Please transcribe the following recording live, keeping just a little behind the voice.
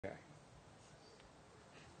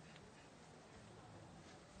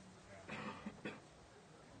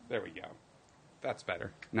There we go. That's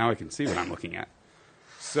better. Now I can see what I'm looking at.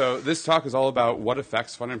 So this talk is all about what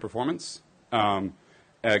affects front-end performance,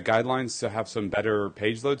 guidelines to have some better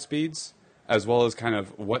page load speeds, as well as kind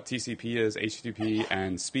of what TCP is, HTTP,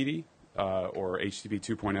 and Speedy, or HTTP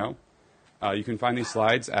 2.0. You can find these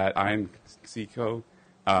slides at iamcarrico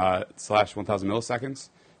 /1000 milliseconds.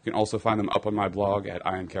 You can also find them up on my blog at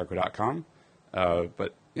iamcarrico.com.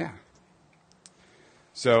 But yeah.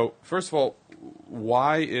 So first of all,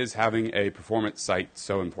 why is having a performance site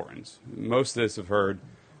so important? Most of this have heard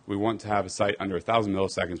we want to have a site under 1,000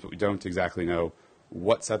 milliseconds, but we don't exactly know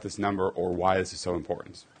what set this number or why this is so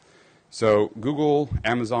important. So Google,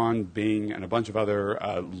 Amazon, Bing, and a bunch of other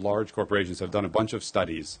large corporations have done a bunch of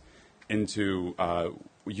studies into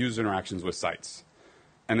user interactions with sites.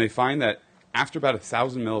 And they find that after about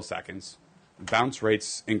 1,000 milliseconds, bounce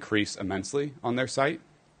rates increase immensely on their site.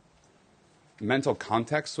 Mental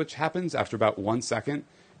context switch happens after about 1 second,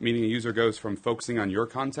 meaning a user goes from focusing on your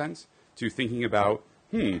content to thinking about,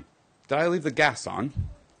 did I leave the gas on?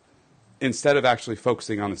 Instead of actually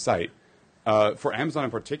focusing on the site. For Amazon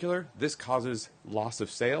in particular, this causes loss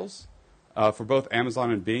of sales. For both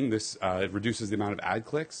Amazon and Bing, this reduces the amount of ad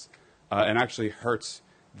clicks and actually hurts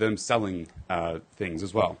them selling things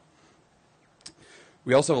as well.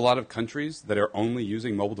 We also have a lot of countries that are only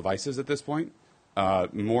using mobile devices at this point.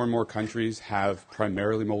 More and more countries have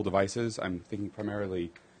primarily mobile devices. I'm thinking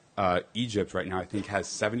primarily Egypt right now, I think, has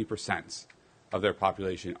 70% of their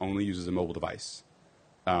population only uses a mobile device.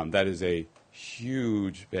 That is a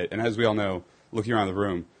huge bit. And as we all know, looking around the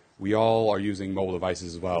room, we all are using mobile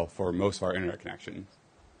devices as well for most of our internet connections.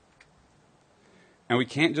 And we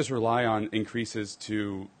can't just rely on increases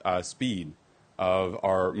to speed of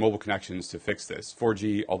our mobile connections to fix this.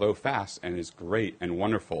 4G, although fast and is great and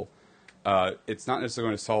wonderful, it's not necessarily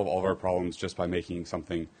going to solve all of our problems just by making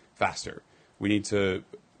something faster. We need to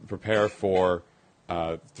prepare for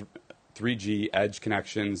 3G edge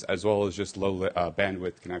connections as well as just low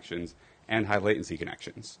bandwidth connections and high latency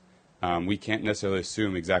connections. We can't necessarily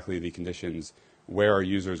assume exactly the conditions where our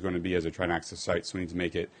user is going to be as they're trying to access sites, so we need to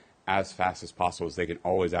make it as fast as possible so they can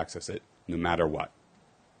always access it no matter what.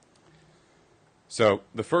 So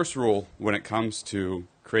the first rule when it comes to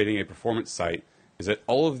creating a performance site is that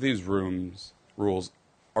all of these rules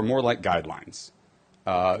are more like guidelines.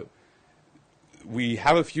 We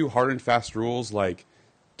have a few hard and fast rules like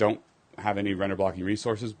don't have any render blocking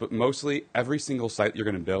resources, but mostly every single site you're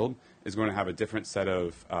going to build is going to have a different set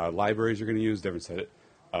of libraries you're going to use, different set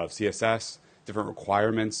of CSS, different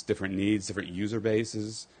requirements, different needs, different user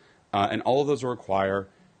bases, and all of those will require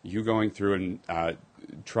you going through and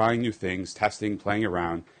trying new things, testing, playing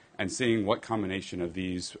around, and seeing what combination of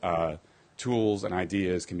these tools and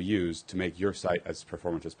ideas can be used to make your site as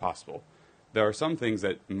performant as possible. There are some things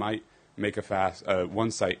that might make a one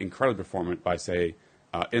site incredibly performant by, say,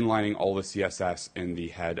 inlining all the CSS in the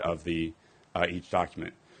head of the each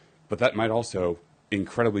document. But that might also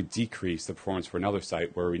incredibly decrease the performance for another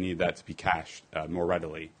site where we need that to be cached more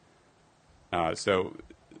readily. So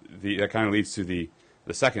that kind of leads to the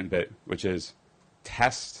second bit, which is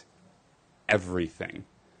test everything.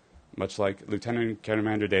 Much like Lieutenant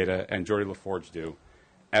Commander Data and Geordie LaForge do,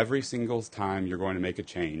 every single time you're going to make a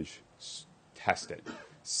change, test it.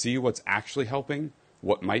 See what's actually helping,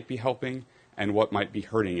 what might be helping, and what might be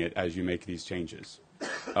hurting it as you make these changes.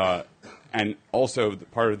 And also,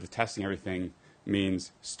 part of the testing everything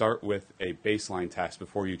means start with a baseline test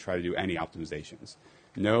before you try to do any optimizations.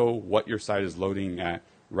 Know what your site is loading at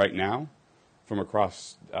right now from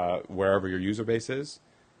across wherever your user base is,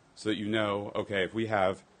 so that you know, okay, if we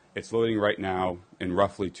have it's loading right now in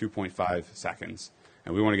roughly 2.5 seconds,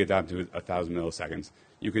 and we want to get down to 1,000 milliseconds.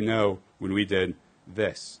 You can know when we did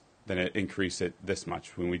this, then it increased it this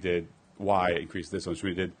much. When we did Y, it increased this much.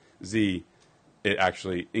 When we did Z, it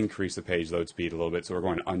actually increased the page load speed a little bit, so we're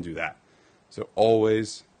going to undo that. So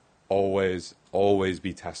always, always, always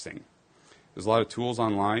be testing. There's a lot of tools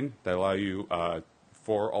online that allow you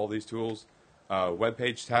for all these tools. Web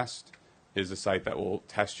Page Test is a site that will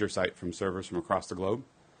test your site from servers from across the globe.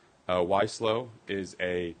 YSlow is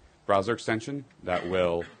a browser extension that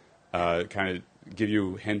will kind of give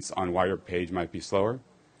you hints on why your page might be slower.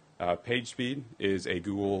 PageSpeed is a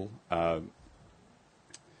Google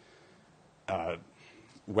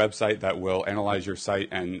website that will analyze your site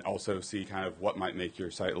and also see kind of what might make your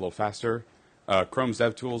site a little faster. Chrome's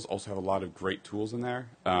DevTools also have a lot of great tools in there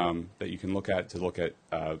that you can look at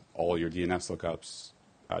all your DNS lookups,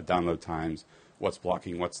 download times, what's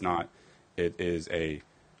blocking, what's not. It is a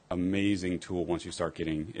amazing tool once you start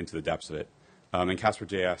getting into the depths of it. And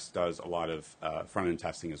Casper.js does a lot of front-end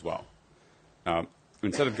testing as well.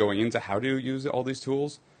 Instead of going into how to use all these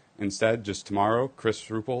tools, Instead, just tomorrow, Chris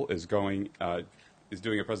Drupal is doing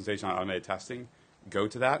a presentation on automated testing. Go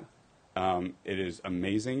to that. It is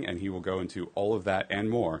amazing, and he will go into all of that and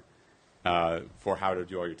more for how to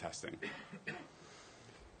do all your testing.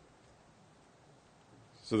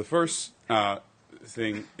 So the first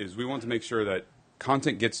thing is we want to make sure that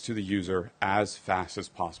content gets to the user as fast as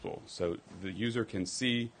possible. So the user can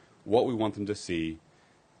see what we want them to see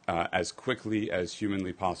as quickly as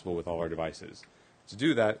humanly possible with all our devices. To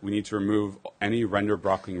do that, we need to remove any render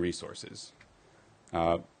blocking resources.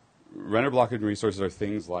 Render blocking resources are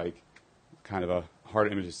things like, kind of a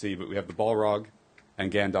hard image to see, but we have the Balrog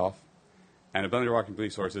and Gandalf. And a render blocking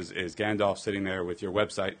resources is Gandalf sitting there with your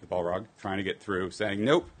website, the Balrog, trying to get through, saying,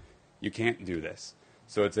 nope, you can't do this.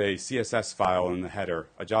 So it's a CSS file in the header,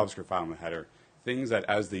 a JavaScript file in the header, things that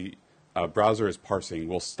as the browser is parsing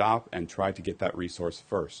will stop and try to get that resource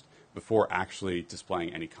first before actually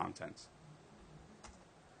displaying any content.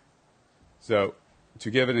 So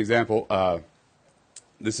to give an example,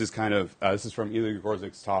 this is from Ilya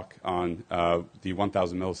Gorzik's talk on the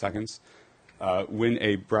 1,000 milliseconds. When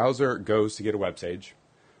a browser goes to get a web page,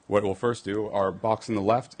 what it will first do, our box on the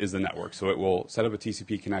left is the network. So it will set up a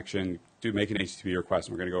TCP connection, make an HTTP request,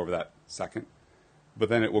 and we're going to go over that in a second. But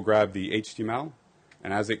then it will grab the HTML,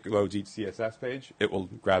 and as it loads each CSS page, it will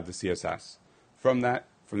grab the CSS. From the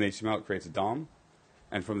HTML, it creates a DOM,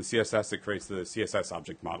 and from the CSS, it creates the CSS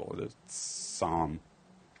object model, the SOM.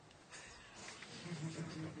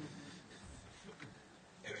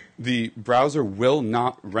 The browser will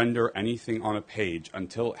not render anything on a page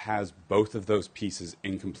until it has both of those pieces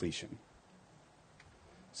in completion.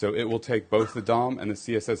 So it will take both the DOM and the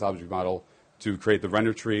CSS object model to create the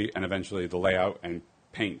render tree and eventually the layout and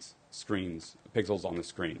paint screens, pixels on the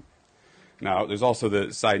screen. Now, there's also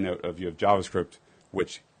the side note of you have JavaScript,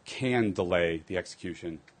 which can delay the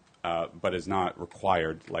execution, but is not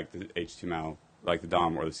required like the HTML, like the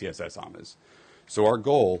DOM or the CSS OM is. So our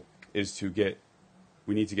goal is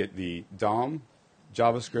we need to get the DOM,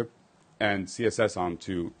 JavaScript, and CSS OM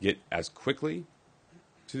to get as quickly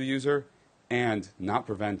to the user and not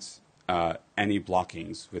prevent any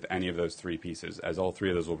blockings with any of those three pieces, as all three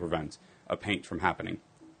of those will prevent a paint from happening.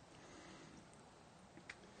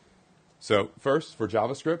 So first, for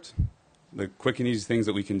JavaScript, the quick and easy things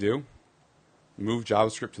that we can do, move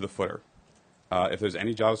JavaScript to the footer. If there's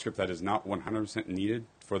any JavaScript that is not 100% needed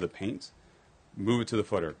for the paint, move it to the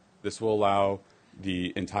footer. This will allow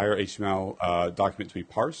the entire HTML document to be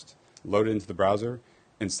parsed, loaded into the browser,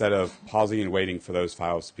 instead of pausing and waiting for those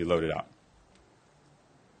files to be loaded up.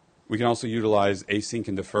 We can also utilize async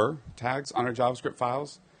and defer tags on our JavaScript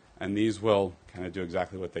files, and these will kind of do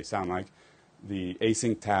exactly what they sound like. The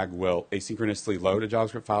async tag will asynchronously load a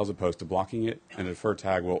JavaScript file as opposed to blocking it, and the defer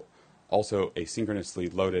tag will also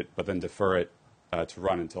asynchronously load it, but then defer it to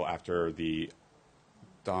run until after the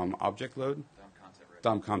DOM object load?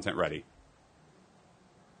 DOM content ready.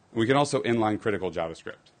 We can also inline critical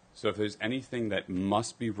JavaScript. So if there's anything that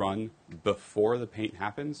must be run before the paint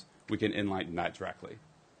happens, we can inline that directly.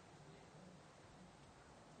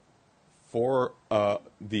 For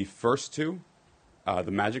the first two,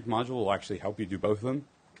 the magic module will actually help you do both of them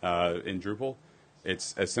in Drupal.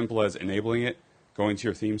 It's as simple as enabling it, going to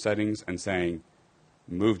your theme settings, and saying,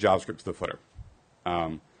 move JavaScript to the footer.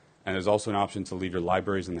 And there's also an option to leave your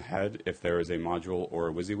libraries in the head if there is a module or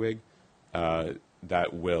a WYSIWYG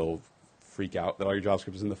that will freak out that all your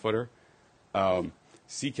JavaScript is in the footer.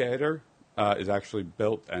 CKEditor is actually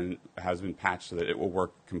built and has been patched so that it will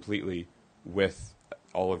work completely with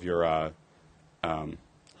all of your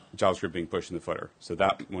JavaScript being pushed in the footer. So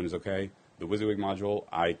that one is okay. The WYSIWYG module,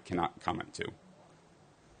 I cannot comment to.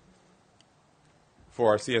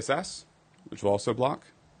 For our CSS, which will also block,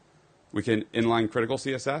 we can inline critical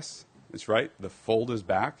CSS. That's right, the fold is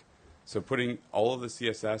back. So putting all of the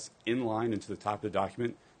CSS inline into the top of the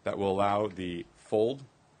document, that will allow the fold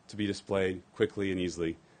to be displayed quickly and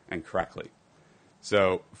easily and correctly.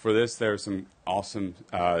 So for this, there are some awesome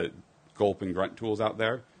gulp and grunt tools out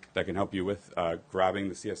there that can help you with grabbing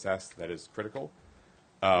the CSS that is critical.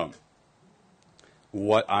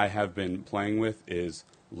 What I have been playing with is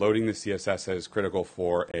loading the CSS that is critical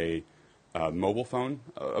for a mobile phone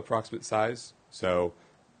approximate size. So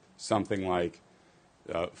something like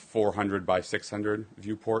 400 by 600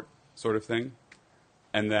 viewport sort of thing.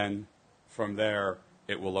 And then from there,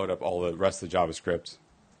 it will load up all the rest of the JavaScript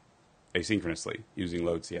asynchronously using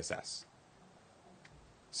load CSS.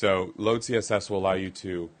 So load CSS will allow you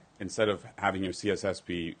to, instead of having your CSS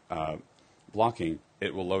be blocking,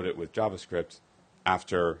 it will load it with JavaScript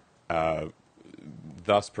after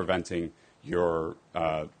thus preventing your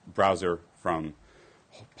browser from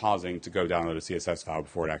pausing to go download a CSS file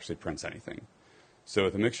before it actually prints anything. So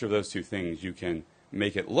with a mixture of those two things, you can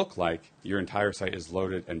make it look like your entire site is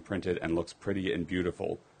loaded and printed and looks pretty and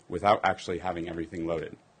beautiful without actually having everything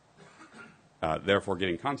loaded. Therefore,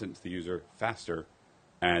 getting content to the user faster,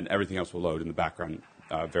 and everything else will load in the background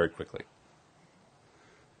very quickly.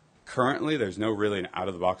 Currently, there's no really an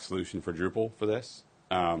out-of-the-box solution for Drupal for this.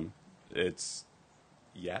 It's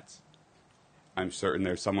yet. I'm certain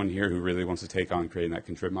there's someone here who really wants to take on creating that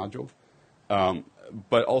contrib module.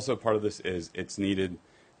 But also part of this is it's needed.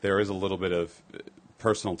 There is a little bit of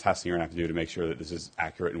personal testing you're going to have to do to make sure that this is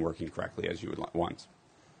accurate and working correctly as you would want.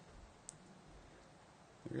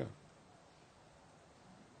 There we go.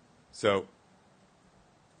 So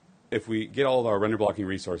if we get all of our render blocking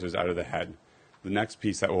resources out of the head, the next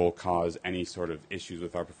piece that will cause any sort of issues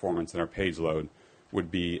with our performance and our page load would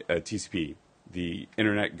be a TCP, the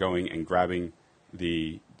internet going and grabbing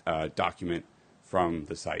the document from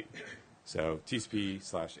the site. So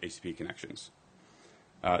TCP/HTTP connections.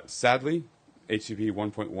 Sadly, HTTP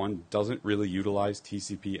 1.1 doesn't really utilize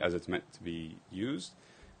TCP as it's meant to be used.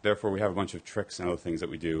 Therefore, we have a bunch of tricks and other things that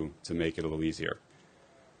we do to make it a little easier.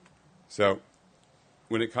 So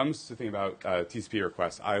when it comes to thinking about TCP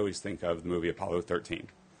requests, I always think of the movie Apollo 13.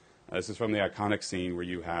 This is from the iconic scene where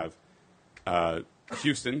you have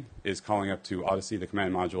Houston is calling up to Odyssey, the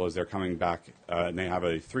command module, as they're coming back, and they have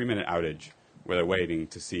a 3-minute outage where they're waiting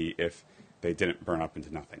to see if they didn't burn up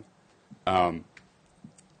into nothing.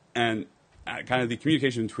 And kind of the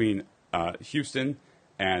communication between Houston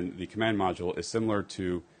and the command module is similar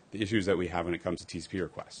to the issues that we have when it comes to TCP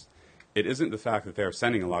requests. It isn't the fact that they're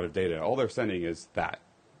sending a lot of data. All they're sending is that.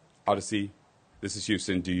 Odyssey, this is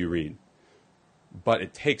Houston, do you read? But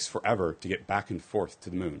it takes forever to get back and forth to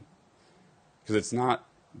the moon. Because it's not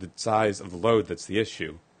the size of the load that's the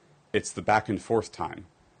issue. It's the back and forth time.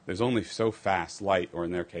 There's only so fast light, or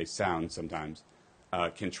in their case sound sometimes,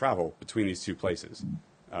 can travel between these two places.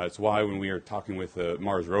 It's why when we are talking with the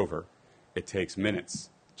Mars rover, it takes minutes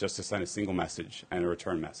just to send a single message and a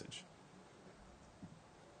return message.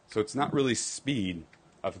 So it's not really speed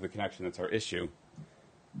of the connection that's our issue.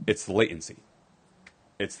 It's the latency.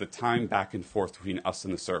 It's the time back and forth between us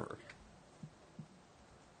and the server.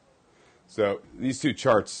 So these two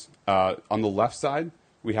charts, on the left side,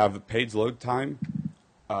 we have the page load time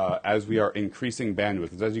as we are increasing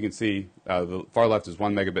bandwidth. As you can see, the far left is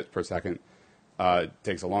 1 megabit per second. It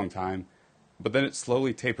takes a long time. But then it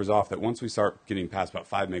slowly tapers off that once we start getting past about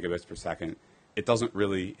 5 megabits per second, it doesn't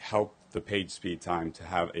really help the page speed time to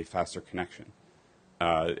have a faster connection.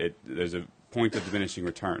 There's a point of diminishing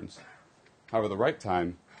returns. However, the right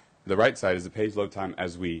side is the page load time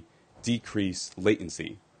as we decrease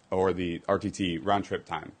latency, or the RTT round trip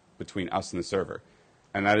time between us and the server.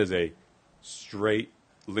 And that is a straight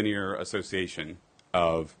linear association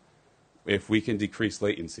of if we can decrease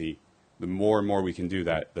latency, the more and more we can do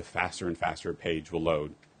that, the faster and faster a page will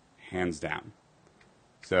load, hands down.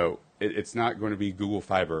 So it's not going to be Google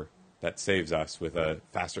Fiber that saves us with a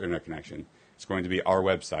faster internet connection. It's going to be our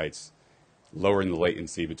websites lowering the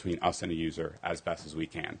latency between us and a user as best as we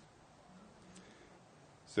can.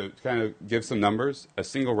 So to kind of give some numbers, a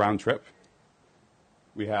single round trip,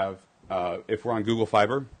 we have, if we're on Google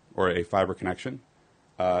Fiber or a fiber connection,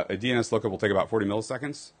 a DNS lookup will take about 40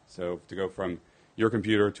 milliseconds. So to go from your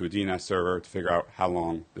computer to a DNS server to figure out how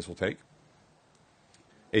long this will take.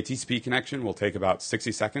 A TCP connection will take about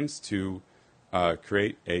 60 seconds to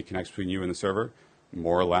create a connection between you and the server,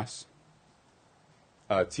 more or less.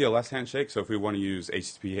 TLS handshake, so if we want to use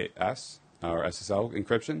HTTPS or SSL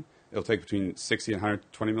encryption, it'll take between 60 and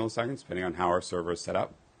 120 milliseconds, depending on how our server is set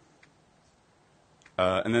up.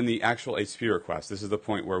 And then the actual HTTP request. This is the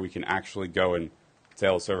point where we can actually go and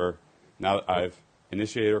tell the server, now that I've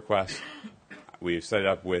initiated a request, we've set it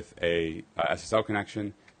up with a SSL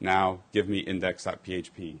connection, now give me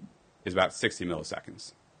index.php, is about 60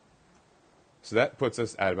 milliseconds. So that puts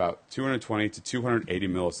us at about 220 to 280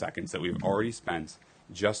 milliseconds that we've already spent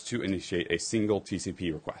just to initiate a single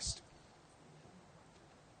TCP request.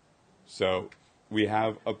 So we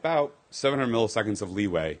have about 700 milliseconds of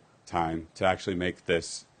leeway time to actually make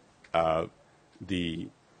this the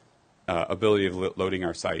ability of loading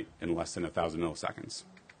our site in less than 1,000 milliseconds.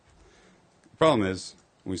 The problem is,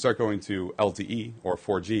 when we start going to LTE or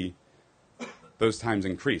 4G, those times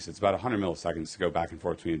increase. It's about 100 milliseconds to go back and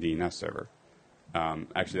forth between a DNS server.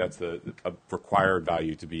 Actually, that's the required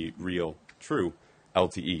value to be real, true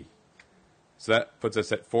LTE. So that puts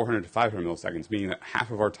us at 400 to 500 milliseconds, meaning that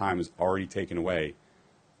half of our time is already taken away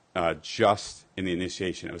just in the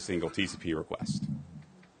initiation of a single TCP request.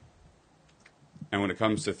 And when it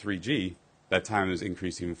comes to 3G, that time is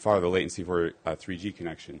increasing even farther. The latency for a 3G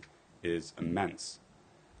connection is immense.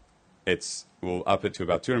 We'll up it to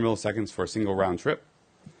about 200 milliseconds for a single round trip,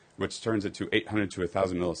 which turns it to 800 to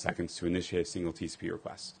 1,000 milliseconds to initiate a single TCP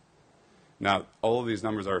request. Now, all of these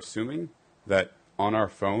numbers are assuming that on our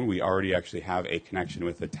phone, we already actually have a connection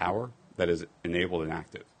with the tower that is enabled and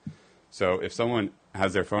active. So if someone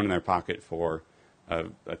has their phone in their pocket for,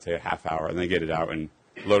 let's say, a half hour, and they get it out and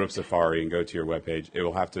load up Safari and go to your webpage, it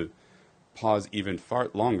will have to pause even far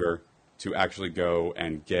longer to actually go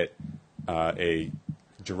and get a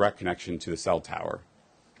direct connection to the cell tower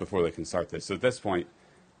before they can start this. So at this point,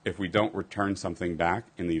 if we don't return something back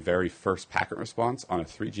in the very first packet response on a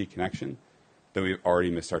 3G connection, then we've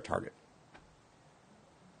already missed our target.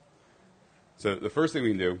 So the first thing we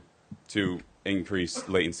can do to increase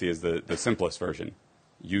latency is the simplest version.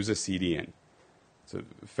 Use a CDN. It's a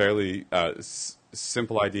fairly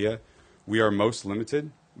simple idea. We are most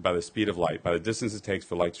limited by the speed of light, by the distance it takes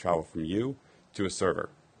for light to travel from you to a server.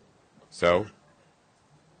 So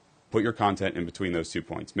put your content in between those 2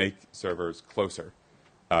 points. Make servers closer.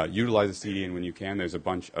 Utilize a CDN when you can. There's a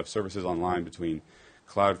bunch of services online between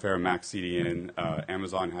Cloudflare, Mac CDN,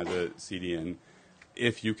 Amazon has a CDN.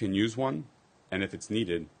 If you can use one, and if it's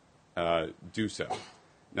needed, do so.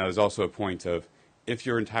 Now, there's also a point of, if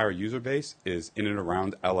your entire user base is in and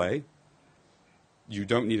around LA, you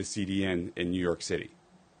don't need a CDN in New York City.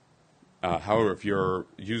 However, if your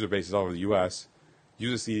user base is all over the US,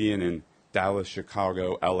 use a CDN in Dallas,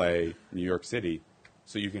 Chicago, LA, New York City,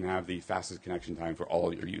 so you can have the fastest connection time for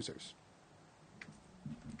all your users.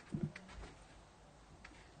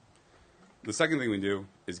 The second thing we do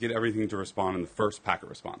is get everything to respond in the first packet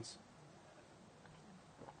response.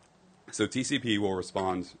 So TCP will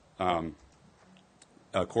respond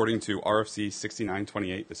according to RFC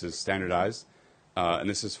 6928. This is standardized, and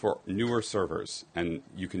this is for newer servers. And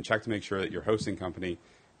you can check to make sure that your hosting company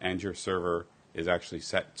and your server is actually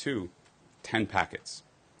set to 10 packets.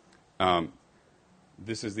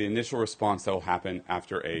 This is the initial response that will happen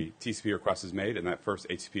after a TCP request is made and that first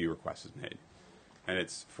HTTP request is made. And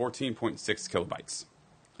it's 14.6 kilobytes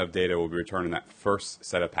of data will be returned in that first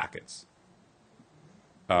set of packets.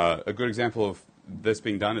 A good example of this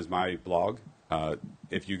being done is my blog.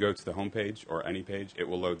 If you go to the homepage or any page, it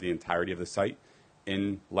will load the entirety of the site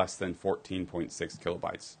in less than 14.6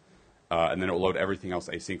 kilobytes. And then it will load everything else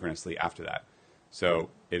asynchronously after that. So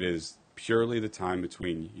it is purely the time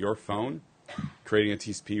between your phone creating a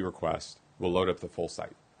TCP request will load up the full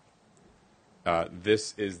site.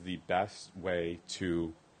 This is the best way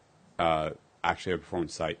to actually have a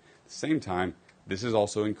performance site. At the same time, this is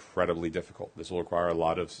also incredibly difficult. This will require a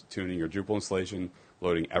lot of tuning your Drupal installation,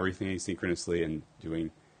 loading everything asynchronously, and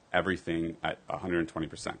doing everything at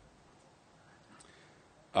 120%.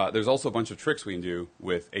 There's also a bunch of tricks we can do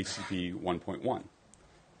with HTTP 1.1.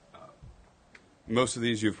 Most of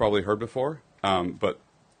these you've probably heard before, but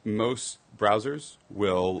most browsers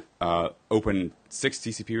will open 6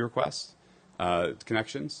 TCP requests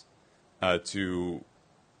connections to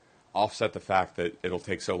offset the fact that it'll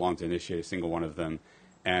take so long to initiate a single one of them,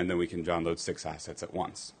 and then we can download 6 assets at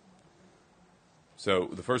once. So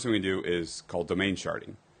the first thing we do is called domain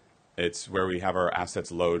sharding. It's where we have our assets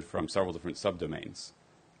load from several different subdomains.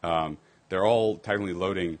 They're all technically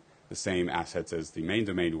loading the same assets as the main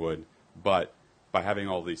domain would, but by having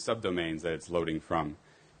all these subdomains that it's loading from,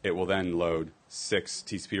 it will then load 6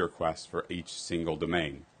 TCP requests for each single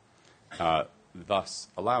domain, thus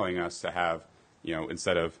allowing us to have,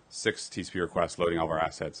 instead of 6 TCP requests loading all of our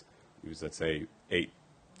assets, use, let's say, 8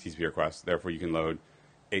 TCP requests. Therefore, you can load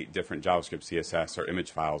 8 different JavaScript, CSS, or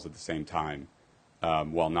image files at the same time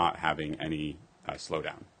while not having any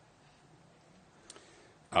slowdown.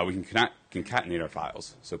 We can concatenate our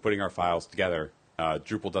files. So putting our files together,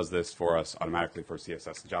 Drupal does this for us automatically for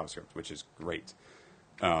CSS and JavaScript, which is great.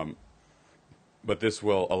 But this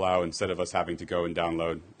will allow, instead of us having to go and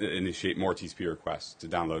initiate more TCP requests to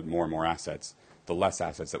download more and more assets, the less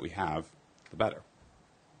assets that we have, the better.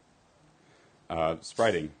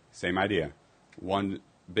 Spriting, same idea. One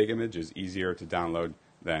big image is easier to download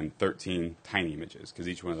than 13 tiny images, because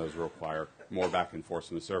each one of those will require more back and forth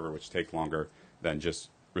from the server, which take longer than just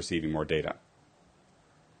receiving more data.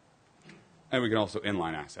 And we can also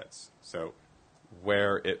inline assets. So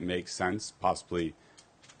where it makes sense, possibly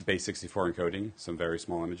base64 encoding, some very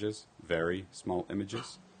small images,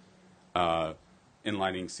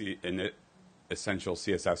 inlining essential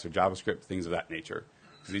CSS or JavaScript, things of that nature.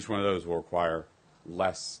 Because each one of those will require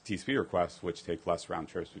less TCP requests, which take less round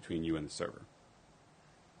trips between you and the server.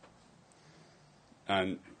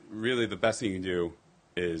 And really the best thing you can do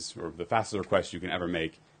is, or the fastest request you can ever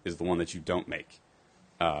make, is the one that you don't make.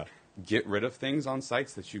 get rid of things on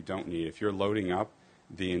sites that you don't need. If you're loading up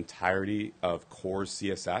the entirety of core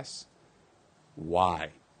CSS, why?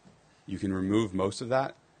 You can remove most of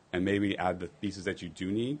that and maybe add the pieces that you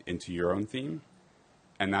do need into your own theme,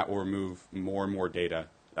 and that will remove more and more data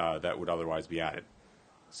that would otherwise be added.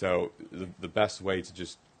 So the best way to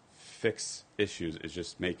just fix issues is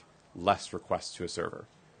just make less requests to a server.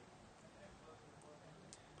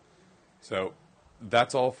 So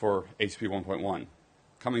that's all for HTTP 1.1.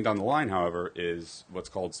 Coming down the line, however, is what's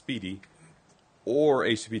called Speedy or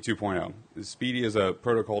HTTP 2.0. Speedy is a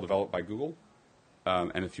protocol developed by Google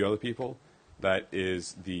and a few other people that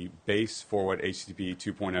is the base for what HTTP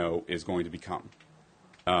 2.0 is going to become.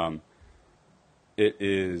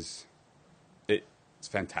 It's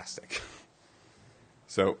fantastic.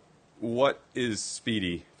 So what is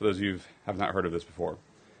Speedy, for those of you who have not heard of this before?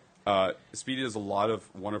 Speedy does a lot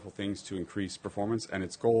of wonderful things to increase performance, and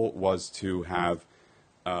its goal was to have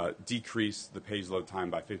decrease the page load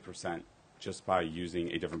time by 50% just by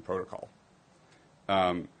using a different protocol.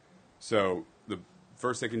 So the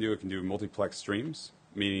first it can do multiplex streams,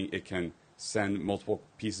 meaning it can send multiple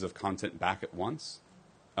pieces of content back at once,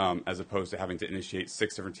 as opposed to having to initiate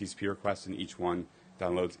 6 different TCP requests and each one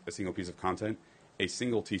downloads a single piece of content. A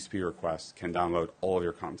single TCP request can download all of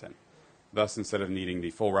your content. Thus, instead of needing the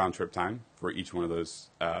full round trip time for each one of those,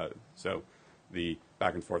 so the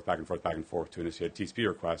back and forth to initiate a TCP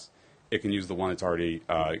request, it can use the one it's already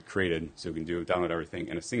created, so it can download everything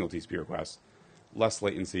in a single TCP request. Less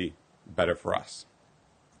latency, better for us.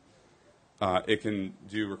 It can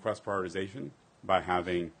do request prioritization by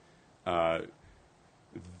having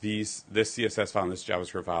this CSS file and this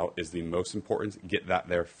JavaScript file is the most important. Get that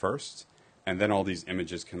there first, and then all these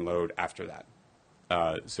images can load after that.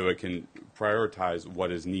 So it can prioritize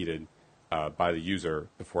what is needed by the user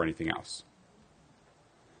before anything else.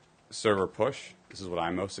 Server push, this is what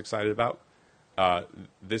I'm most excited about.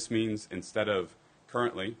 This means instead of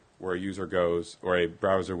currently where a user goes or a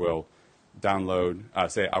browser will download,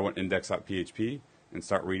 say I want index.php and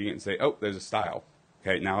start reading it and say, oh, there's a style.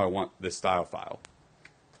 Okay, now I want this style file.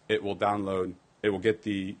 It will download, it will get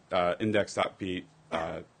the index.php,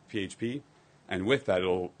 and with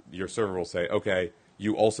that, your server will say, okay,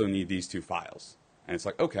 you also need these 2 files. And it's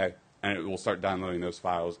like, okay, and it will start downloading those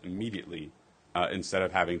files immediately instead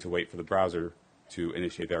of having to wait for the browser to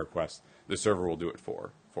initiate their request. The server will do it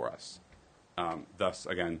for us. Thus,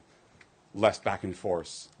 again, less back and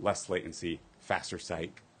forth, less latency, faster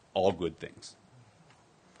site, all good things.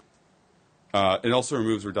 It also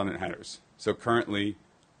removes redundant headers. So currently,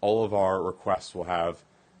 all of our requests will have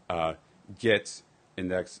get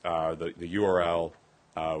index, the URL,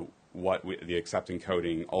 the accept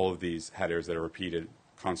encoding, all of these headers that are repeated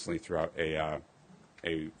constantly throughout a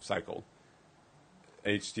cycle.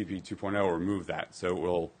 HTTP 2.0 will remove that. So it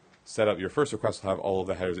will set up your first request will have all of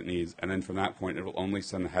the headers it needs, and then from that point, it will only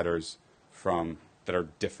send the headers that are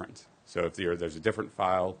different. So if there's a different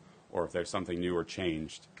file or if there's something new or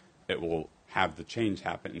changed, it will have the change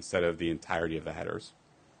happen instead of the entirety of the headers.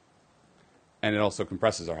 And it also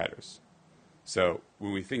compresses our headers. So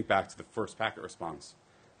when we think back to the first packet response,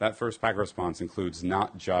 that first packet response includes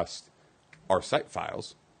not just our site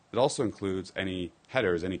files, it also includes any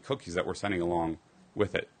headers, any cookies that we're sending along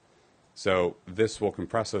with it. So this will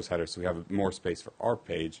compress those headers so we have more space for our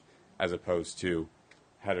page as opposed to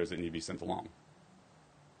headers that need to be sent along.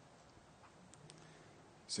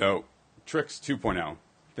 So tricks 2.0,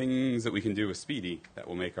 things that we can do with Speedy that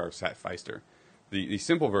will make our site faster. The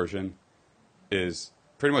simple version is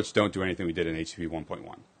pretty much don't do anything we did in HTTP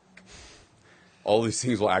 1.1. All these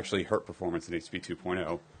things will actually hurt performance in HTTP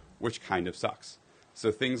 2.0, which kind of sucks.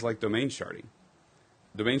 So things like domain sharding.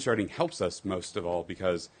 Domain sharding helps us most of all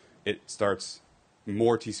because it starts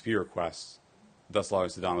more TCP requests, thus allowing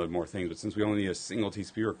us to download more things. But since we only need a single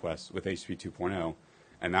TCP request with HTTP 2.0,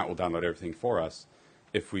 and that will download everything for us,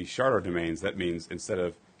 if we shard our domains, that means instead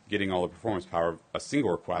of getting all the performance power of a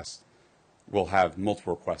single request, we'll have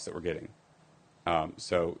multiple requests that we're getting.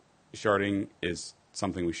 So sharding is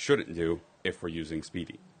something we shouldn't do if we're using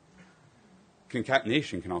Speedy.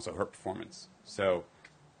 Concatenation can also hurt performance. So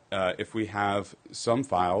if we have some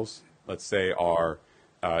files, let's say our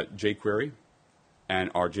jQuery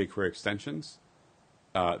and our jQuery extensions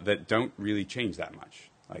that don't really change that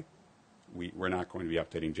much. Like we're not going to be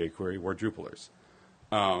updating jQuery, we're Drupalers.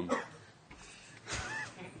 Got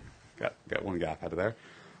one gap out of there.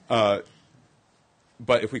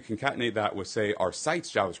 But if we concatenate that with, say, our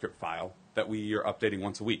site's JavaScript file that we are updating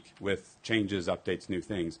once a week with changes, updates, new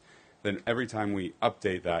things, then every time we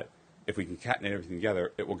update that, if we concatenate everything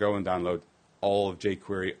together, it will go and download all of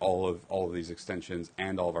jQuery, all of these extensions,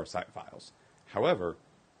 and all of our site files. However,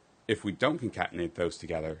 if we don't concatenate those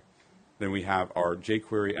together, then we have our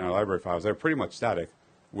jQuery and our library files that are pretty much static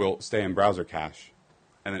will stay in browser cache,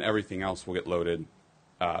 and then everything else will get loaded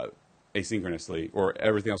asynchronously, or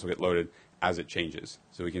everything else will get loaded as it changes.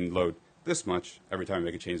 So we can load this much every time we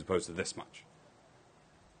make a change as opposed to this much.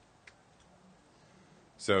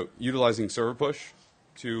 So utilizing server push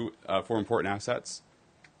for important assets,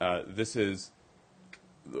 this is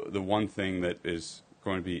the one thing that is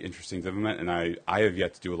going to be interesting to implement, and I have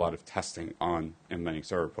yet to do a lot of testing on implementing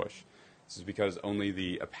server push. This is because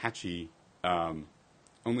only Apache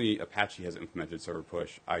has implemented server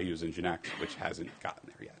push. I use Nginx, which hasn't gotten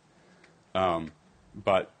there yet.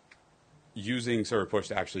 But using server push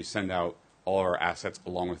to actually send out all our assets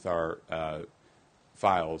along with our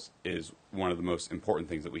files is one of the most important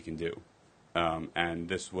things that we can do. And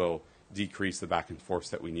this will decrease the back and forth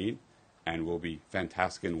that we need, and will be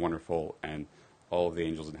fantastic and wonderful, and all of the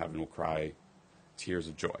angels in heaven will cry tears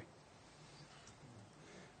of joy.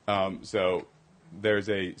 So there's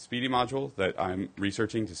a Speedy module that I'm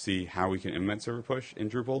researching to see how we can implement server push in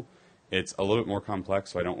Drupal. It's a little bit more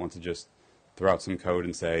complex, so I don't want to just throw out some code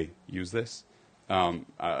and say, use this.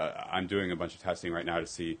 I'm doing a bunch of testing right now to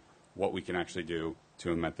see what we can actually do to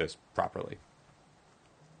implement this properly.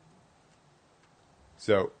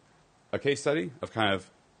 So a case study of kind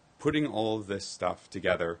of putting all of this stuff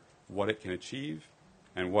together, what it can achieve,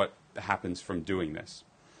 and what happens from doing this,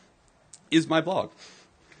 is my blog.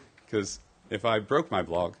 Because if I broke my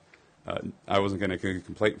blog, I wasn't going to get a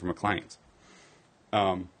complaint from a client.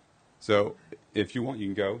 So if you want, you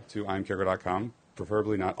can go to iamcarrico.com,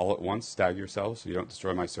 preferably not all at once, stagger yourself so you don't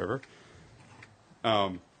destroy my server.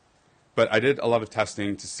 But I did a lot of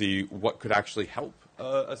testing to see what could actually help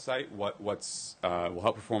a site, what will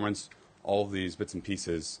help performance, all of these bits and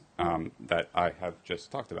pieces that I have just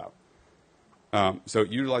talked about. So it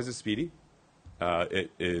utilizes Speedy.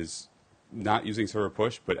 It is not using server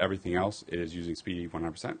push, but everything else it is using Speedy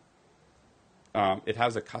 100%. It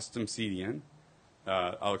has a custom CDN.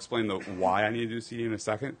 I'll explain why I need to do CDN in a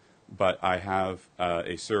second, but I have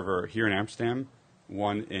a server here in Amsterdam,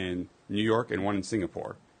 one in New York, and one in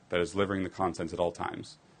Singapore that is delivering the content at all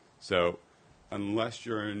times. So unless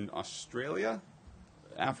you're in Australia,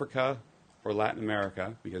 Africa, or Latin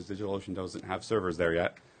America, because DigitalOcean doesn't have servers there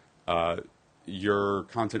yet, your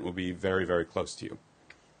content will be very, very close to you.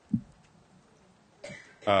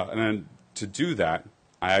 And then to do that,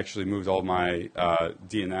 I actually moved all my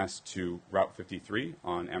DNS to Route 53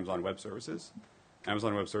 on Amazon Web Services.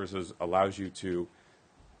 Amazon Web Services allows you to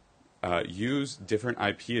use different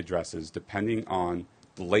IP addresses depending on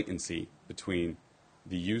the latency between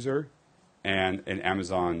the user and an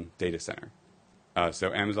Amazon data center.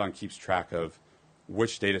 So Amazon keeps track of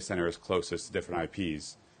which data center is closest to different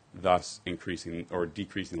IPs, thus increasing or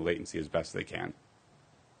decreasing the latency as best they can.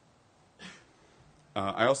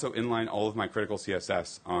 I also inline all of my critical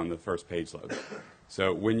CSS on the first page load.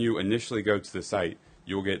 So when you initially go to the site,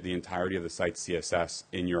 you'll get the entirety of the site's CSS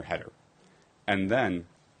in your header. And then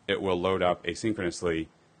it will load up asynchronously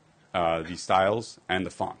the styles and the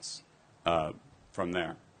fonts from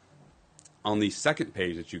there. On the second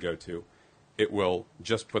page that you go to, it will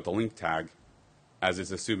just put the link tag, as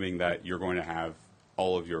it's assuming that you're going to have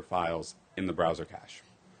all of your files in the browser cache.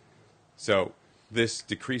 So this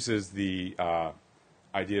decreases the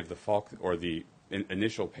idea of the fault or the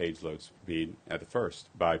initial page load speed at the first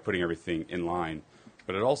by putting everything in line,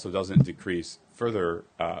 but it also doesn't decrease further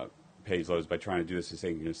page loads by trying to do this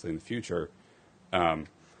asynchronously in the future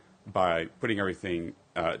by putting everything,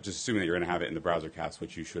 just assuming that you're going to have it in the browser cache,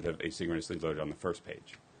 which you should have asynchronously loaded on the first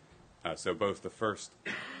page. So both the first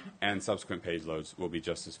and subsequent page loads will be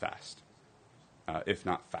just as fast, if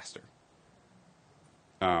not faster.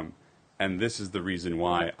 And this is the reason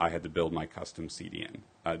why I had to build my custom CDN.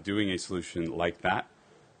 Doing a solution like that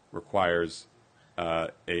requires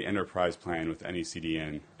an enterprise plan with any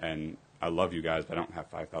CDN, and I love you guys, but I don't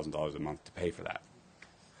have $5,000 a month to pay for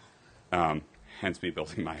that. Hence me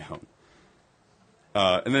building my own.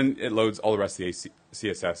 And then it loads all the rest of the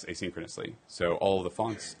CSS asynchronously. So all of the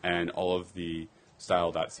fonts and all of the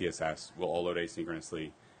style.css will all load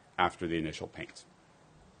asynchronously after the initial paint.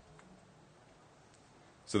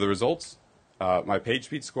 So the results, my page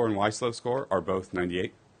speed score and YSlow score are both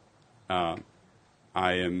 98. I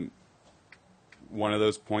am, one of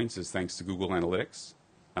those points is thanks to Google Analytics.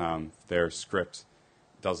 Their script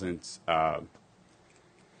doesn't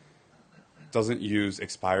use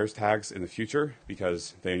expires tags in the future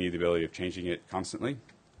because they need the ability of changing it constantly.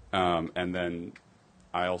 And then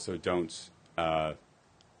I also don't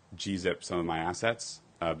gzip some of my assets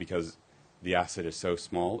because the asset is so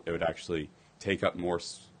small, it would actually take up more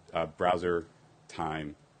browser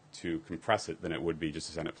time to compress it than it would be just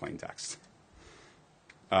to send it plain text.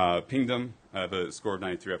 Pinged them. The score of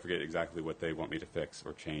 93, I forget exactly what they want me to fix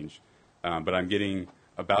or change. But I'm getting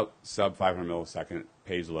about sub 500 millisecond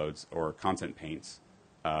page loads or content paints,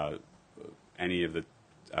 any of the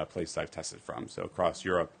places I've tested from. So across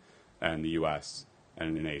Europe and the US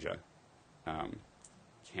and in Asia.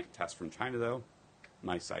 Can't test from China, though.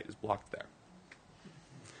 My site is blocked there.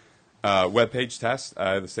 Web page test,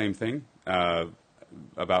 the same thing.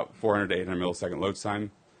 About 400 to 800 millisecond load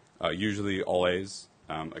time. Usually all A's.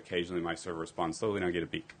 Occasionally my server responds slowly and I get a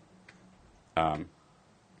beep.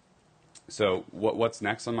 So what's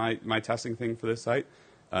next on my testing thing for this site?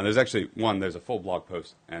 There's actually there's a full blog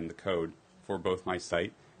post, and the code for both my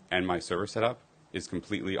site and my server setup is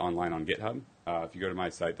completely online on GitHub. If you go to my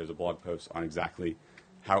site, there's a blog post on exactly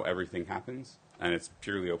how everything happens, and it's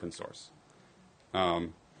purely open source.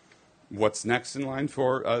 What's next in line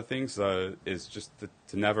for things is just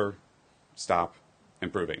to never stop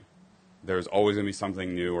improving. There's always going to be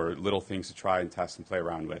something new or little things to try and test and play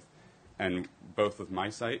around with. And both with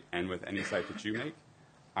my site and with any site that you make,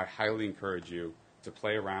 I highly encourage you to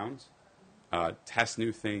play around, test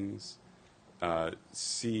new things,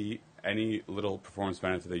 see any little performance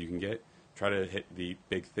benefit that you can get. Try to hit the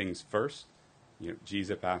big things first,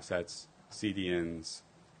 gzip assets, CDNs,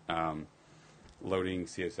 loading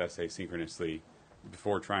CSS asynchronously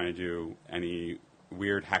before trying to do any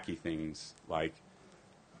weird hacky things like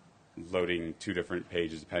loading 2 different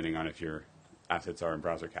pages depending on if your assets are in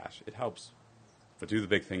browser cache. It helps, but do the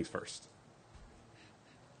big things first.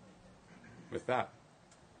 With that,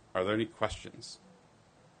 are there any questions?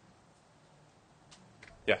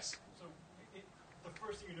 Yes? So the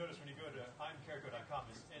first thing you notice when you go to iamcarrico.com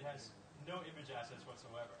is it has no image assets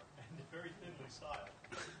whatsoever, and it's very thinly styled.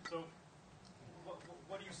 So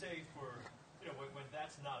what do you say for, when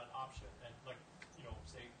that's not an option, and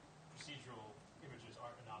say procedural images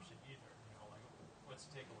aren't an option either, what's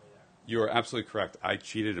the takeaway there? You are absolutely correct. I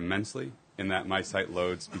cheated immensely in that my site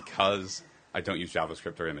loads because I don't use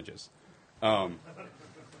JavaScript or images.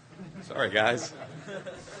 Sorry, guys.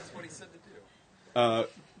 That's what he said to do.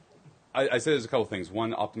 I said there's a couple things.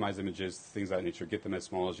 One, optimize images, things of that nature. Get them as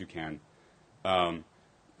small as you can.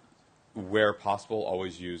 Where possible,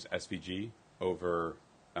 always use SVG over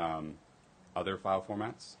other file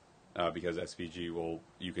formats because SVG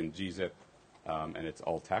you can gzip and it's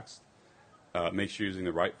all text. Make sure you're using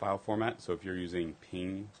the right file format. So if you're using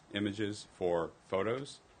PNG images for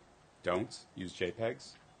photos, don't use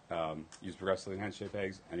JPEGs. Use progressively enhanced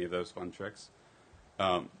JPEGs, any of those fun tricks.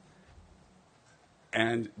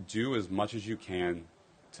 And do as much as you can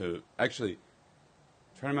to actually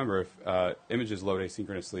try to remember if images load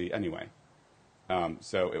asynchronously anyway.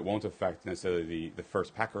 So it won't affect necessarily the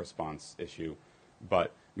first packet response issue,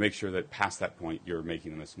 but make sure that past that point you're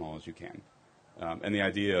making them as small as you can. And the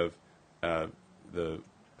idea of the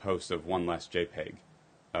post of one less JPEG,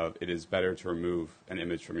 it is better to remove an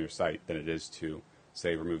image from your site than it is to,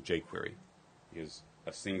 say, remove jQuery, because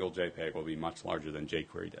a single JPEG will be much larger than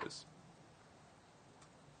jQuery does.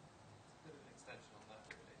 A bit of an extension on that,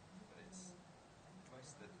 really, but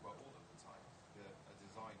it's all of the time, a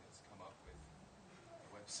designer's come up with a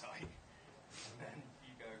website, and then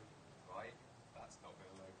you go, right, that's not going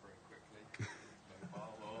to load very quickly,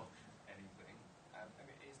 mobile or anything.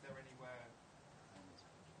 Is there anywhere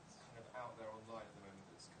kind of out there online at the moment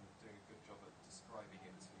that's kind of doing a good job at describing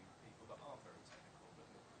it to people that aren't very technical, but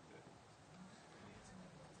look good on the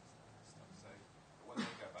internet and stuff? So when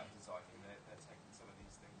they go about designing, they're taking some of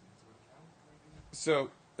these things into account, maybe?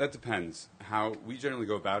 So that depends. How we generally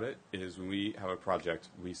go about it is when we have a project,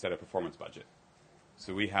 we set a performance budget.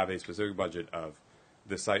 So we have a specific budget of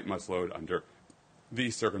the site must load under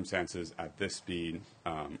these circumstances at this speed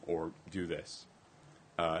or do this.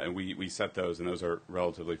 And we set those, and those are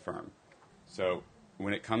relatively firm. So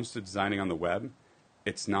when it comes to designing on the web,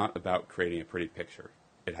 it's not about creating a pretty picture.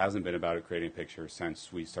 It hasn't been about creating a picture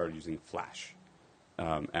since we started using Flash.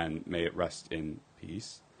 And may it rest in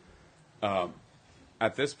peace.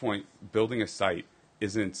 At this point, building a site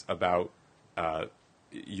isn't about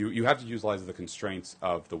you have to utilize the constraints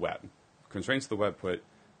of the web. Constraints of the web put,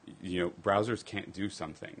 browsers can't do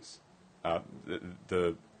some things.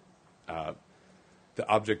 The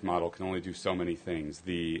object model can only do so many things.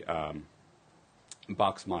 The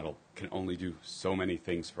box model can only do so many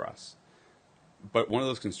things for us. But one of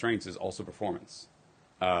those constraints is also performance.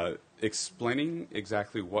 Explaining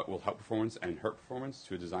exactly what will help performance and hurt performance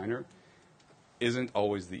to a designer isn't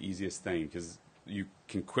always the easiest thing because you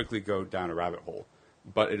can quickly go down a rabbit hole.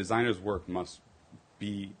 But a designer's work must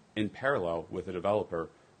be in parallel with a developer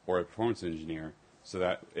or a performance engineer so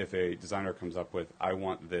that if a designer comes up with, I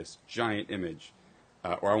want this giant image,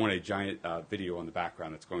 or I want a giant video on the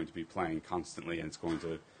background that's going to be playing constantly, and it's going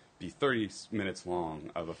to be 30 minutes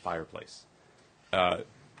long of a fireplace. A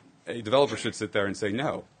developer should sit there and say,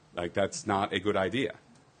 no, like that's not a good idea.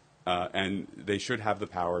 And they should have the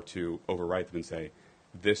power to overwrite them and say,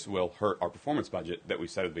 this will hurt our performance budget that we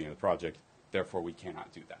set at the beginning of the project, therefore we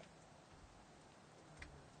cannot do that.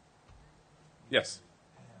 Yes?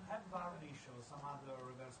 Have Varnish or some other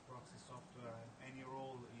reverse proxy software any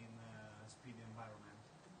role in speedy environment?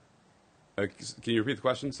 Can you repeat the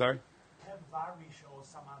question? Sorry? Have Varnish or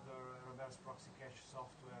some other reverse proxy cache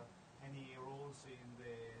software any roles in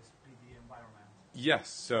the speedy environment? Yes.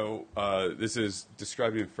 So this is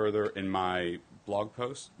describing it further in my blog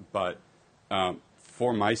post, but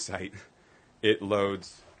for my site, it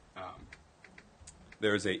loads.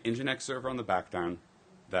 There's a Nginx server on the background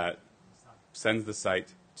that sends the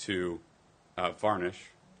site to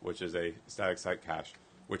Varnish, which is a static site cache,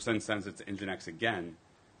 which then sends it to Nginx again,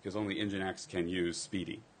 because only Nginx can use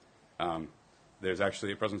Speedy. There's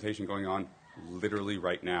actually a presentation going on literally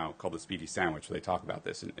right now called the Speedy Sandwich, where they talk about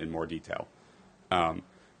this in more detail.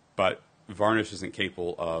 But Varnish isn't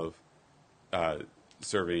capable of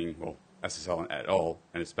serving, well, SSL at all,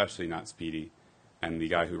 and especially not Speedy. And the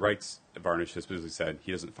guy who writes Varnish has specifically said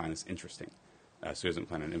he doesn't find this interesting, so he doesn't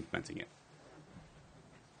plan on implementing it.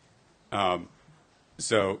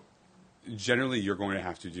 So generally, you're going to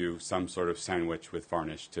have to do some sort of sandwich with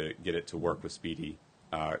Varnish to get it to work with Speedy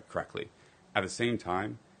correctly. At the same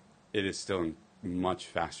time, it is still much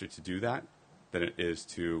faster to do that than it is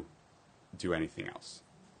to do anything else,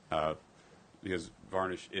 because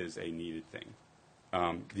Varnish is a needed thing.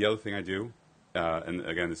 The other thing I do, and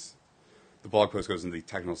again, the blog post goes into the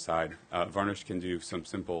technical side. Varnish can do some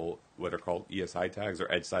simple, what are called ESI tags,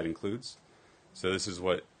 or edge side includes. So this is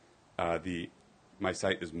what my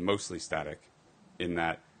site is mostly static, in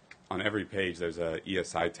that on every page there's a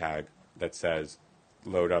ESI tag that says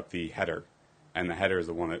load up the header, and the header is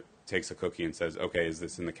the one that takes a cookie and says, okay, is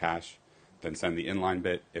this in the cache? Then send the inline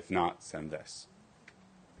bit. If not, send this.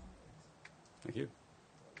 Thank you.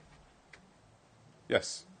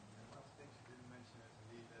 Yes? One of the things you didn't mention is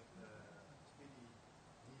indeed that Speedy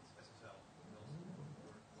needs SSL.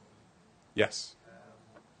 Yes.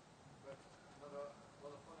 But a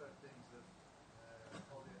lot of other things that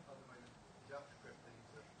all the automated JavaScript things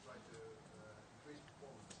that try to increase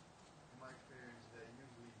performance, in my experience, they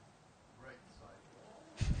usually break the site.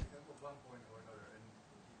 At one point or another, and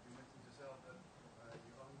you mentioned yourself that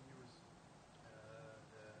you only use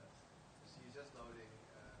the CSS loading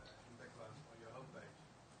in background on your homepage.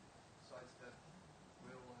 Sites that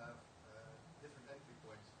will have different entry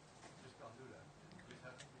points, you just can't do that.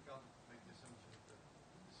 You can't make the assumption that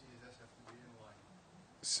the CSS has to be inline.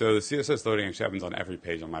 So the CSS loading actually happens on every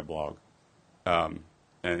page on my blog. And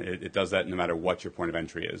it does that no matter what your point of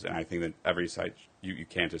entry is. And I think that every site, you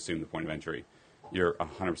can't assume the point of entry. You're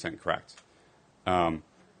 100% correct.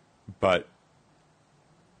 But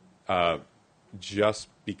just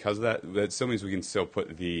because of that still means we can still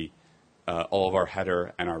put all of our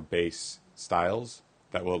header and our base styles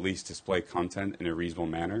that will at least display content in a reasonable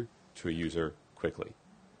manner to a user quickly.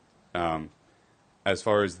 As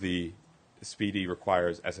far as the Speedy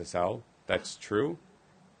requires SSL, that's true.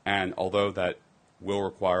 And although that will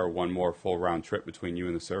require one more full round trip between you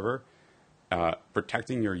and the server,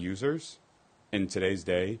 protecting your users in today's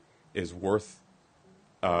day is worth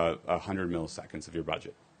 100 milliseconds of your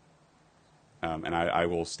budget. And I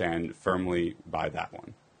will stand firmly by that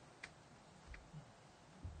one.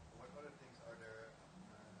 What other things are there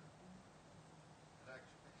that are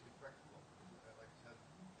actually practical? Like you said,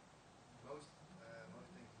 most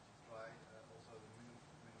things that you try, also the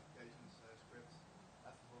minifications scripts,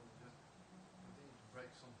 have to just continue to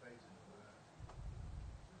break some pages.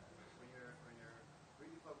 When you're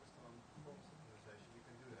really focused on performance optimization, you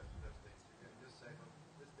can do those things. You can just say, well,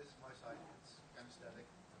 this is my site, it's kind of static,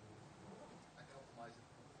 and I can optimize it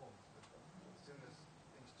for performance. But as soon as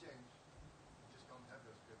things change, you just can't have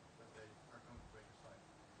those scripts because they are going to break your site.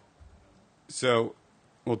 So,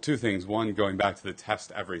 well, two things. One, going back to the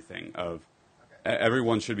test everything of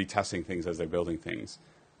everyone should be testing things as they're building things.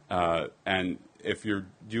 And if you're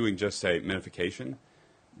doing just, say, minification,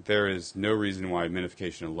 there is no reason why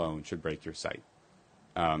minification alone should break your site.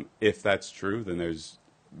 If that's true, then there's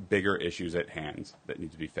bigger issues at hand that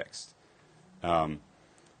need to be fixed.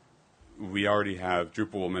 We already have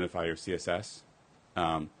Drupal will minify your CSS.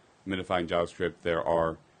 Minifying JavaScript, there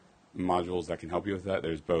are modules that can help you with that.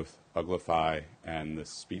 There's both Uglify and the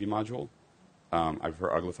Speedy module. I prefer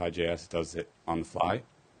Uglify.js. It does it on the fly.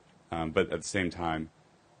 But at the same time,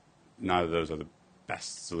 neither of those are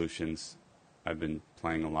best solutions. I've been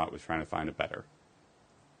playing a lot with trying to find a better.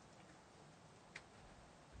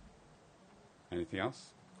 Anything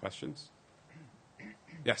else? Questions?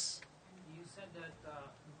 Yes? You said that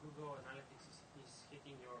Google Analytics is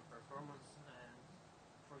hitting your performance, and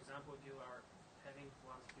for example, you are having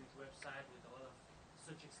one huge website with a lot of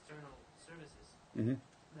such external services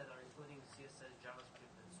that are including CSS,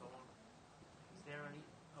 JavaScript, and so on. Is there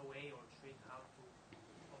a way or trick how to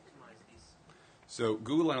optimize this? So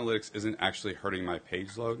Google Analytics isn't actually hurting my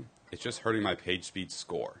page load. It's just hurting my page speed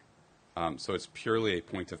score. So it's purely a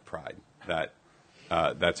point of pride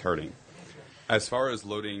that's hurting. As far as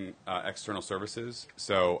loading external services,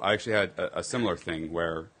 so I actually had a similar thing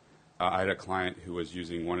where I had a client who was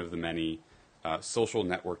using one of the many social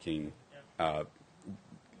networking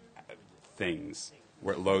things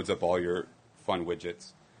where it loads up all your fun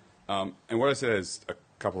widgets. And what I said is a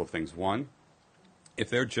couple of things. One, if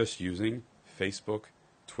they're just using Facebook,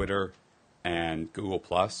 Twitter, and Google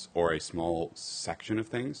Plus, or a small section of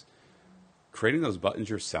things, creating those buttons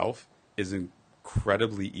yourself is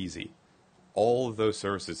incredibly easy. All of those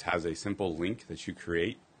services has a simple link that you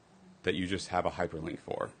create that you just have a hyperlink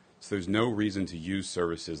for. So there's no reason to use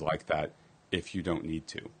services like that if you don't need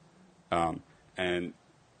to. And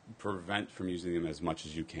prevent from using them as much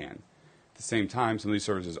as you can. At the same time, some of these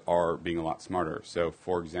services are being a lot smarter. So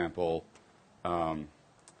for example,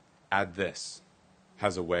 Add This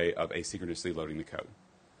has a way of asynchronously loading the code.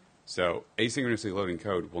 So asynchronously loading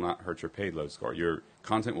code will not hurt your paid load score. Your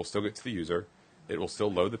content will still get to the user. It will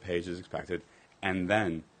still load the page as expected, and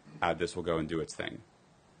then Add This will go and do its thing.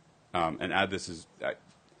 And Add This is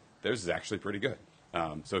theirs is actually pretty good.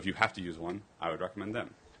 So if you have to use one, I would recommend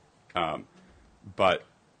them. But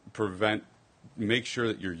make sure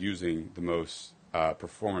that you're using the most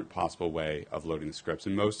performant possible way of loading the scripts.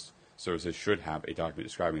 And most services should have a document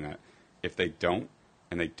describing that. If they don't,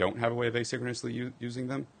 and they don't have a way of asynchronously using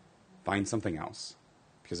them, find something else.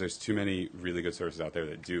 Because there's too many really good services out there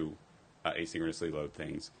that do asynchronously load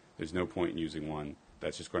things. There's no point in using one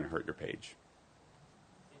that's just going to hurt your page.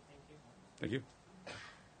 Thank you.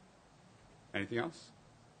 Anything else?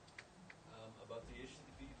 About the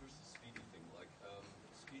HTTP versus Speedy thing, like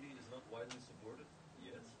Speedy is not widely supported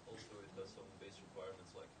yet. Also, it has some base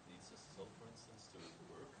requirements, like it needs SSL, for instance, to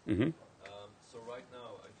work. So right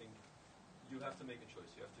now, I think you have to make a choice.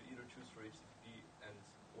 You have to either choose for HTTP and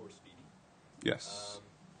or Speedy. Yes.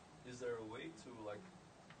 Is there a way to, like,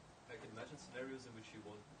 I can imagine scenarios in which you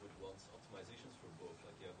would want optimizations for both.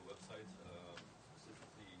 Like you have a website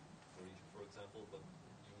specifically for each, for example, but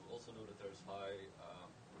you also know that there's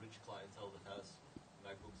rich clientele that has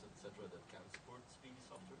MacBooks, etc., that can support Speedy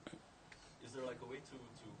software. Is there like a way to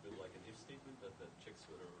build like an if statement that checks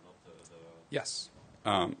whether or not the Yes.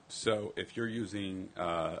 So if you're using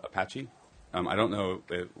Apache, I don't know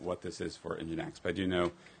what this is for Nginx, but I do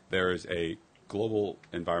know there is a global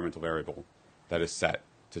environmental variable that is set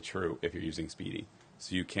to true if you're using Speedy.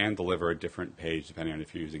 So you can deliver a different page depending on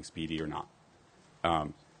if you're using Speedy or not.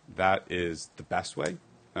 That is the best way.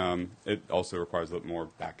 It also requires a little more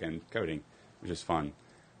back-end coding, which is fun.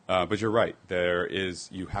 But you're right.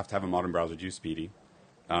 You have to have a modern browser to use Speedy.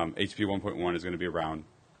 HP 1.1 is going to be around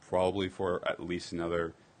probably for at least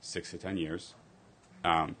another 6 to 10 years.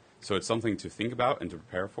 So it's something to think about and to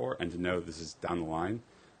prepare for and to know this is down the line.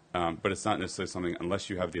 But it's not necessarily something, unless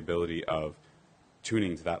you have the ability of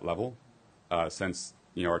tuning to that level, since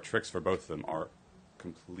our tricks for both of them are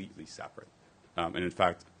completely separate. And in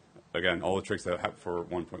fact, again, all the tricks that I have for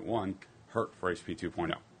 1.1 hurt for HP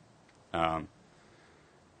 2.0.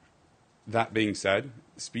 That being said,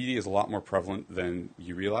 Speedy is a lot more prevalent than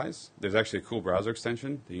you realize. There's actually a cool browser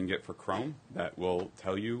extension that you can get for Chrome that will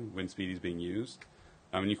tell you when Speedy is being used.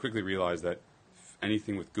 And you quickly realize that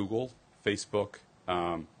anything with Google, Facebook,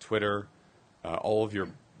 Twitter, all of your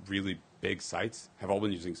really big sites have all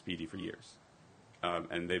been using Speedy for years.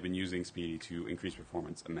 And they've been using Speedy to increase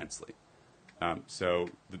performance immensely. So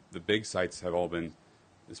the big sites have all been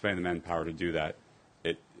spending the manpower to do that.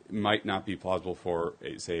 It might not be plausible for,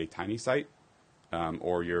 say, a tiny site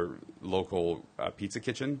or your local pizza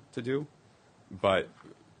kitchen to do. But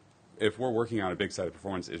if we're working on a big site, the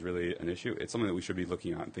performance is really an issue. It's something that we should be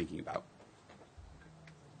looking at and thinking about.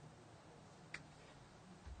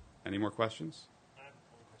 Any more questions? I have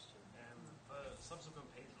one question. For subsequent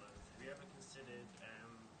page load, have you ever considered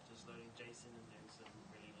just loading JSON and doing some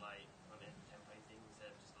really light front-end template things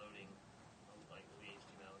instead of just loading like all the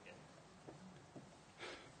HTML again?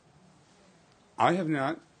 I have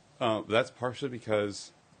not. That's partially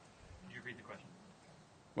because... Could you repeat the question?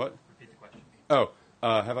 What? Repeat the question.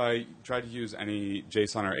 Have I tried to use any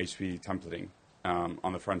JSON or HTTP templating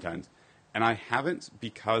on the front end? And I haven't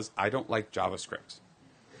because I don't like JavaScript.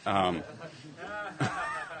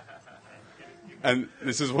 And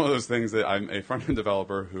this is one of those things that I'm a front-end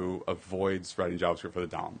developer who avoids writing JavaScript for the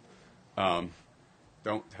DOM.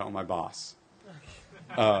 Don't tell my boss.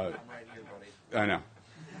 I'm right here, buddy. I know.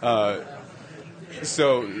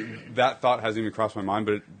 So that thought hasn't even crossed my mind,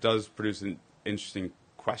 but it does produce an interesting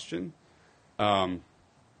question. I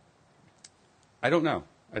don't know.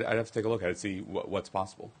 I'd have to take a look at it, see what's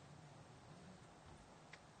possible.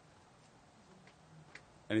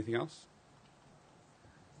 Anything else?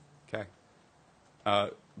 Okay.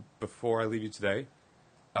 Before I leave you today,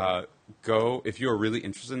 go, if you're really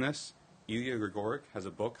interested in this, Ilya Grigorik has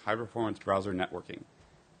a book, High Performance Browser Networking.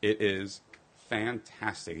 It is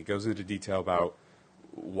fantastic. It goes into detail about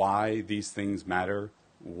why these things matter,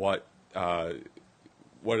 what are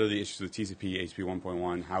the issues with TCP, HTTP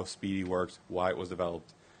 1.1, how Speedy works, why it was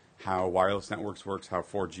developed, how wireless networks works, how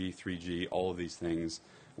 4G, 3G, all of these things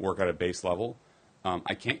work at a base level.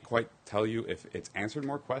 I can't quite tell you if it's answered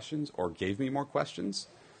more questions or gave me more questions,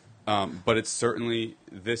 but it's certainly,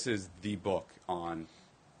 this is the book on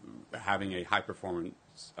having a high performance,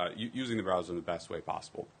 using the browser in the best way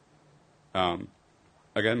possible.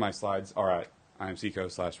 Again, my slides are at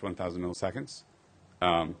iamcarrico/1000 milliseconds,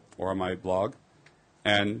 or on my blog.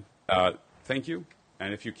 And thank you.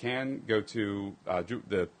 And if you can, go to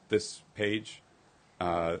this page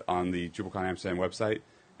on the DrupalCon Amsterdam website,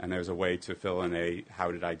 and there's a way to fill in a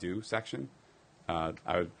 "How did I do" section. I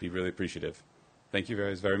would be really appreciative. Thank you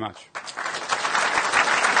very, very much.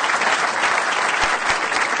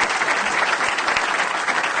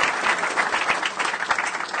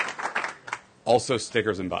 Also,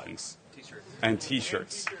 stickers and buttons. T-shirts. And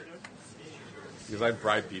T-shirts. Because I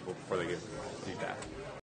bribe people before they get feedback.